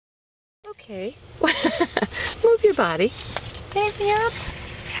Okay. Move your body. Anything up?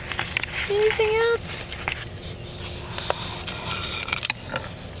 Anything up?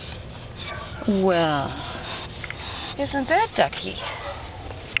 Well, isn't that ducky?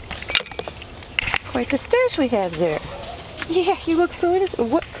 Quite the stash we have there. Yeah, you look so innocent.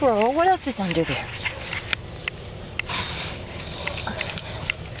 What crow? What else is under there?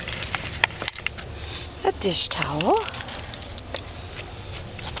 A dish towel.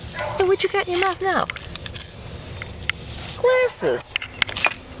 So what you got in your mouth now? Glasses.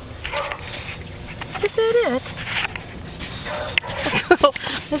 Is that it?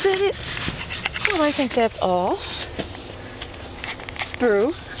 Is that it? Well, I think that's all.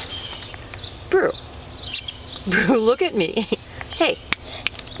 Brew. Brew. Brew, look at me. Hey,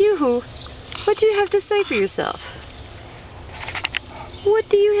 yoo-hoo. What do you have to say for yourself? What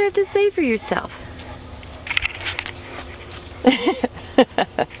do you have to say for yourself?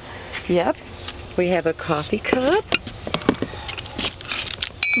 Yep. We have a coffee cup,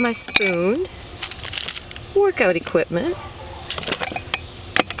 my spoon, workout equipment,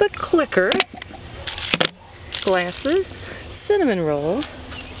 the clicker, glasses, cinnamon rolls,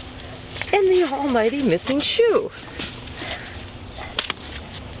 and the almighty missing shoe.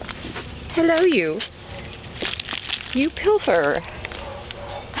 Hello, you. You pilferer.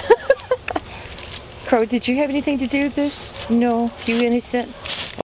 Crow, did you have anything to do with this? No, you innocent.